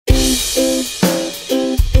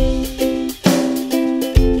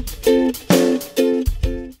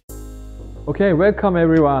Okay, welcome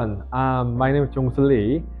everyone. My name is JongSoo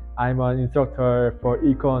Lee. I'm an instructor for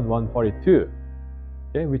Econ 142,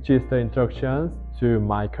 okay, which is the introductions to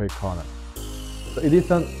microeconomics. So it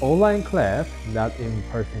is an online class, not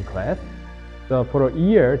in-person class. So for a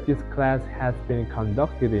year, this class has been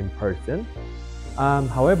conducted in person.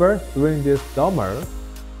 However, during this summer,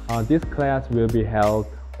 this class will be held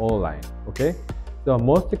online, okay? So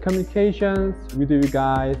most communications with you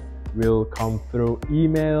guys will come through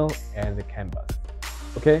email and Canvas,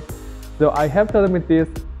 okay? So I have to admit this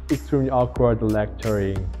extremely awkward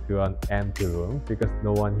lecturing to an empty room because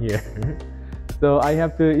no one here. So I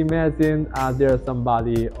have to imagine there's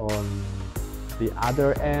somebody on the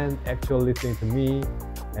other end actually listening to me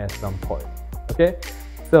at some point, okay?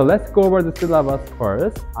 So let's go over the syllabus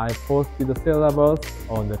first. I posted the syllabus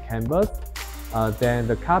on the Canvas. Then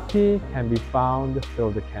the copy can be found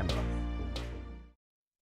through the Canvas.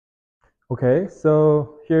 Okay,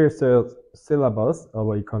 so here's the syllabus of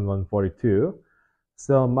Econ 142.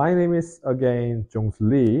 So my name is again JongSoo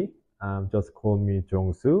Lee. Just call me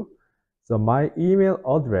JongSoo. So my email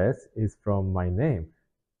address is from my name.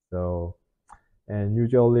 And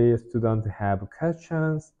usually students have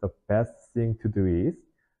questions. The best thing to do is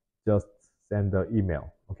just send the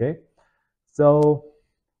email, okay? So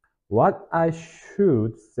what I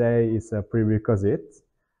should say is a prerequisite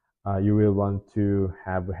you will want to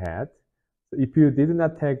have had. So if you did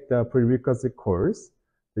not take the prerequisite course,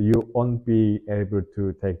 you won't be able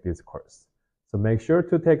to take this course. So make sure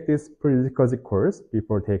to take this prerequisite course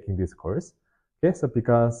before taking this course. Okay, so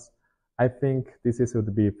because I think this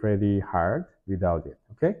would be pretty hard without it,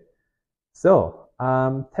 okay? So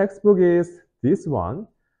textbook is this one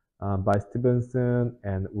by Stevenson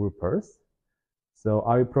and Wolpers. So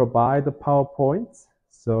I will provide the PowerPoint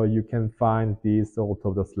so you can find these sort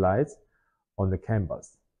of the slides on the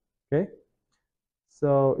Canvas, okay?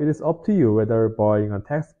 So it is up to you whether buying a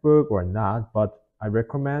textbook or not, but I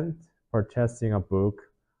recommend purchasing a book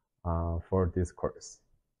for this course.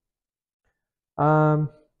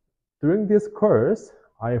 During this course,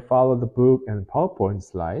 I follow the book and PowerPoint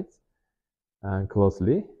slides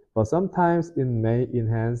closely, but sometimes it may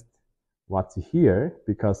enhance what's here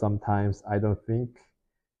because sometimes I don't think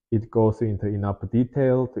it goes into enough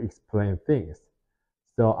detail to explain things.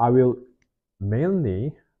 So I will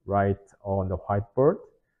mainly write on the whiteboard.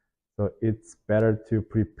 So it's better to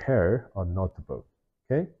prepare a notebook,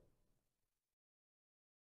 okay?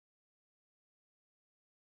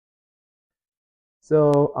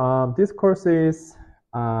 So this course is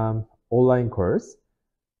online course.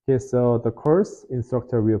 Okay, so the course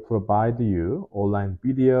instructor will provide you online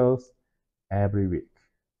videos every week.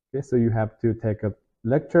 Okay, so you have to take up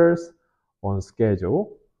lectures on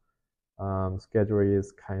schedule. Schedule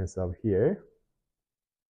is kind of here.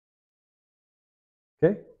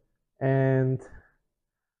 Okay, and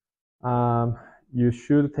you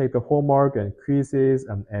should take the homework and quizzes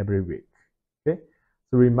every week. Okay,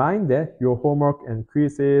 so remind that your homework and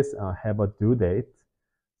quizzes have a due date.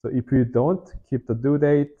 So if you don't keep the due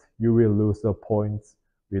date, you will lose the points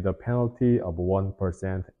with a penalty of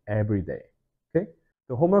 1% every day. Okay,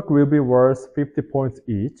 the homework will be worth 50 points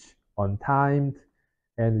each, untimed,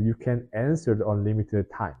 and you can answer the unlimited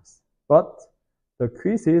times. But the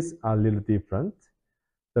quizzes are a little different.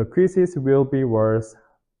 The quizzes will be worth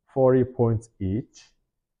 40 points each,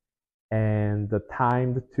 and the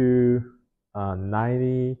timed to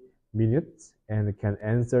 90 minutes, and can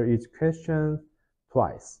answer each question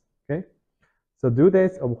twice. Okay, so due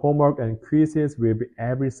dates of homework and quizzes will be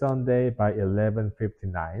every Sunday by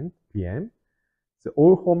 11:59 p.m. So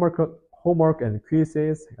all homework and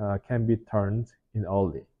quizzes can be turned in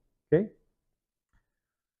early. Okay.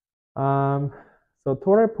 So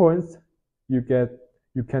total points you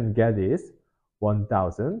can get is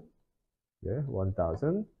 1,000. Yeah,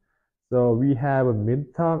 1,000. So we have a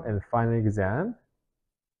midterm and final exam.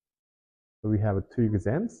 So we have 2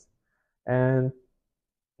 exams, and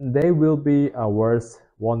they will be worth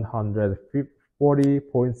 140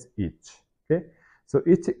 points each. Okay, so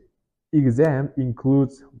each exam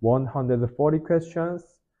includes 140 questions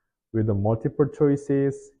with the multiple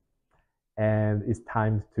choices, and it's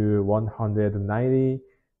timed to 190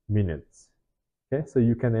 minutes. Okay, so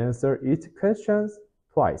you can answer each question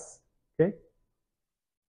twice. Okay,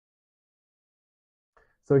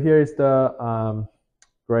 so here is the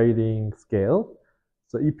grading scale.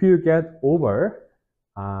 So if you get over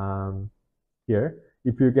here,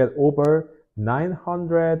 if you get over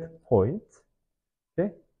 900 points,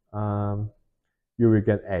 okay, you will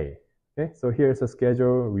get A. Okay, so here's the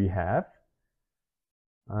schedule we have.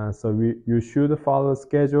 So you should follow the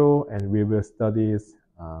schedule, and we will study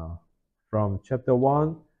from chapter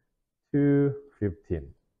 1 to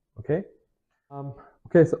 15. Okay.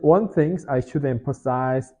 Okay, so one thing I should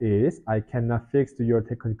emphasize is I cannot fix your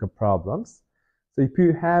technical problems. So if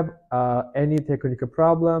you have any technical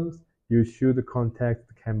problems, you should contact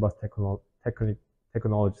the Canvas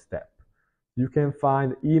technology step. You can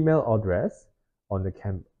find email address on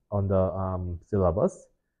the syllabus.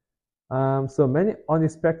 So many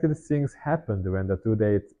unexpected things happened when the due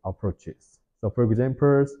date approaches. So for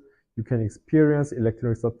example, you can experience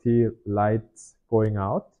electricity lights going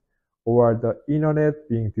out or the internet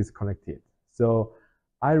being disconnected. So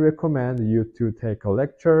I recommend you to take a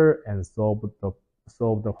lecture and solve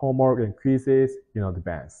the homework and quizzes in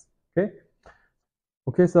advance. Okay?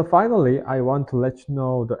 Okay, so finally, I want to let you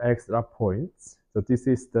know the extra points. So this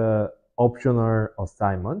is the optional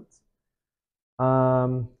assignment.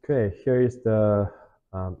 Okay, here is the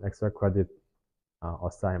extra credit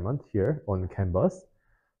assignment here on Canvas.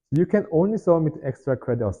 You can only submit extra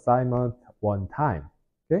credit assignment one time.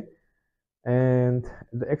 Okay, and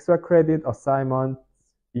the extra credit assignments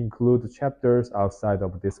include chapters outside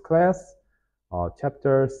of this class,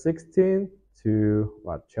 chapter 16 to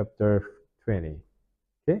chapter 20.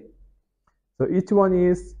 Okay, so each one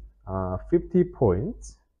is 50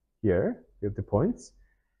 points here, 50 points.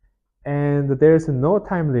 And there's no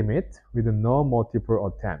time limit with no multiple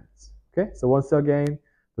attempts. Okay, so once again,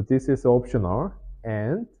 so this is optional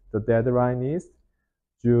and the deadline is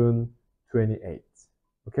June 28th.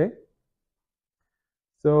 Okay,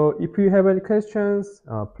 so if you have any questions,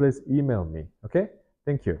 please email me. Okay,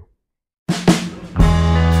 thank you.